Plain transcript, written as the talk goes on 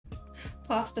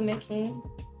pasta making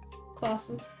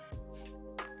classes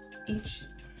each.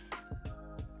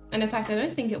 And in fact, I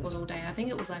don't think it was all day. I think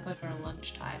it was like over a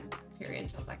lunchtime period.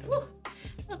 So I was like, oh,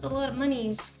 that's a lot of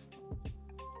monies.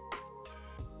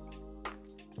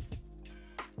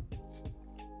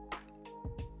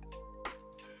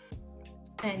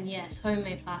 And yes,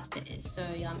 homemade pasta is so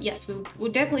yum. Yes,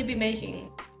 we'll definitely be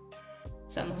making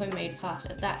some homemade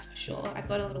pasta, that's for sure. I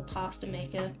got a little pasta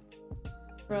maker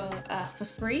for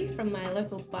free from my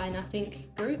local Buy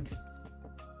Nothing group.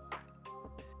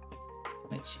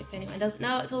 Which, if anyone doesn't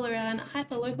know, it's all around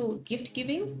hyper-local gift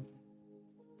giving.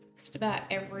 Just about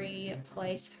every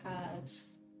place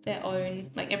has their own,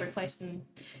 like every place in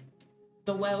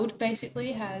the world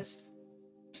basically has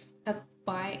a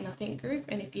Buy Nothing group,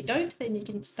 and if you don't, then you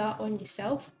can start one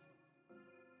yourself,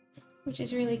 which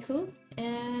is really cool.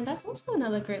 And that's also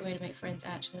another great way to make friends,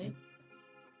 actually,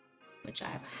 which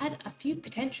I've had a few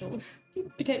potential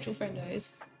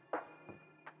friendos.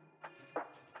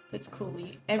 It's cool.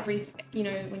 You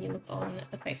know, when you look on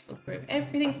the Facebook group,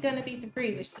 everything's gonna be for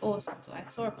free, which is awesome. So I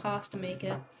saw a pasta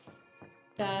maker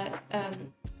that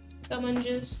someone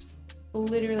just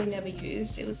literally never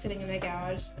used. It was sitting in their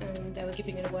garage and they were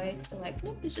giving it away because they're like,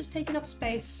 nope, it's just taking up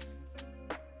space.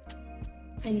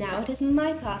 And now it is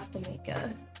my pasta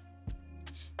maker.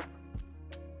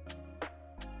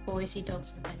 Always see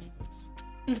dogs and bunnies.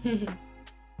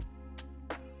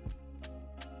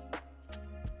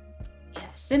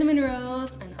 Yeah, cinnamon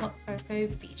rolls and hot cocoa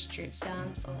beach drip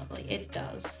sounds lovely. It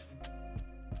does.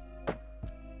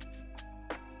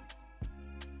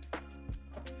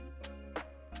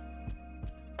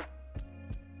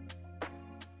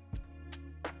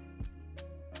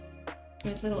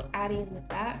 With little Addie in the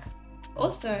back.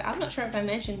 Also, I'm not sure if I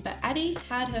mentioned, but Addie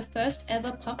had her first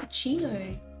ever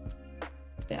puppuccino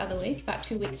the other week, about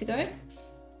 2 weeks ago,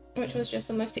 which was just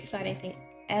the most exciting thing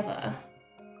ever.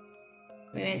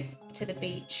 We went to the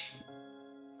beach.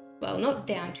 Well, not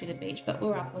down to the beach, but we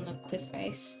were up on the cliff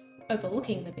face,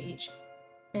 overlooking the beach.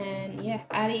 And yeah,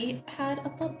 Addie had a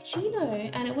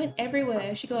puppuccino and it went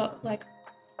everywhere. She got like,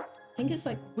 I think it's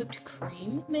like whipped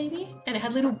cream maybe, and it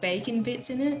had little bacon bits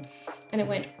in it, and it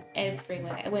went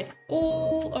everywhere. It went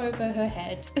all over her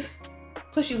head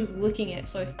because she was licking it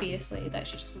so fiercely that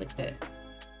she just licked it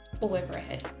all over her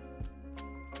head.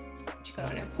 She got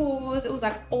on her paws. It was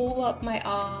like all up my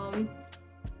arm.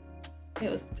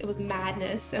 It was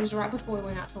madness. It was right before we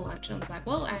went out to lunch, and I was like,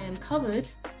 well, I am covered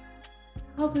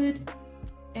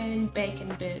in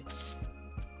bacon bits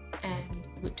and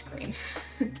whipped cream.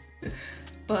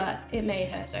 But it made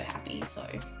her so happy, so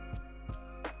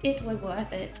it was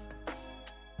worth it.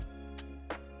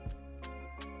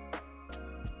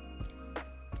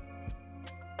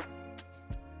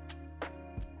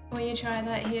 When you try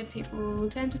that here, people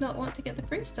tend to not want to get the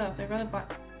free stuff. They'd rather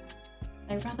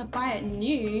buy it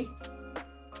new.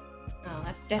 Oh,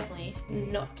 that's definitely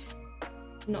not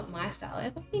my style.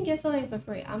 If I can get something for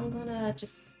free, I'm gonna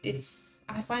just,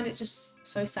 I find it just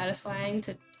so satisfying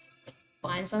to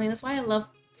find something. That's why I love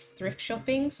thrift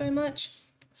shopping so much.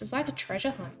 It's like a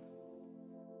treasure hunt.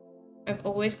 I've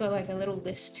always got like a little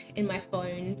list in my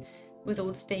phone with all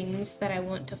the things that I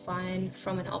want to find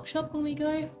from an op shop when we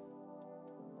go.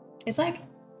 It's like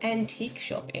antique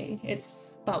shopping,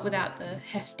 but without the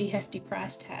hefty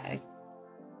price tag.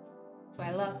 So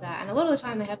I love that. And a lot of the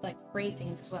time they have like free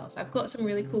things as well. So I've got some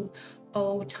really cool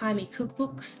old-timey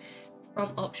cookbooks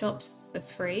from op shops for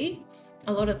free.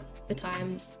 A lot of the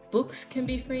time books can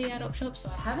be free at op shops. So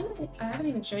I haven't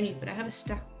even shown you, but I have a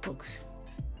stack of books,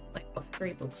 like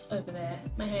free books over there.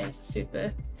 My hands are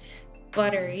super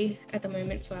buttery at the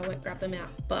moment, so I won't grab them out.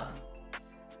 But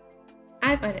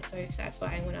I find it so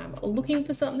satisfying when I'm looking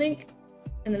for something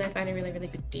and then I find a really, really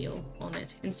good deal on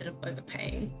it instead of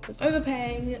overpaying. Because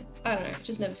overpaying, I don't know, it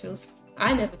just never feels,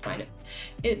 I never find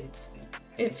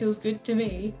it feels good to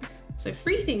me. So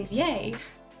free things, yay!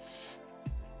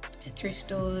 Thrift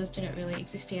stores do not really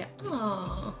exist yet.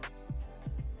 Aww.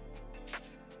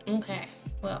 Okay,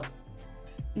 well,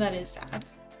 that is sad.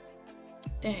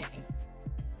 Dang.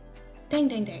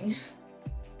 Dang.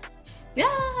 Yeah,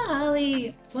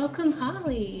 Harley! Welcome,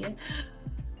 Harley!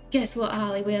 Guess what,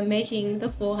 Harley? We are making the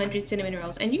 400 cinnamon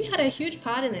rolls, and you had a huge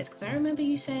part in this because I remember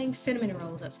you saying cinnamon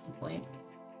rolls at some point.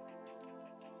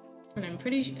 And I'm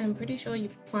pretty sure you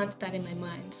planted that in my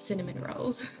mind, cinnamon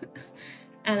rolls.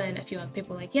 And then a few other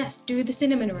people were like, yes, do the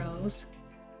cinnamon rolls.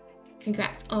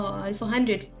 Congrats on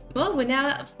 400. Well, we're now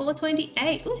at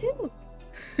 428. Woohoo!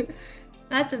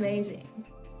 That's amazing.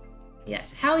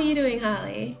 Yes, how are you doing,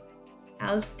 Harley?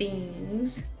 How's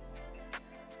things?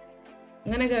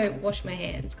 I'm gonna go wash my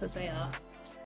hands because they are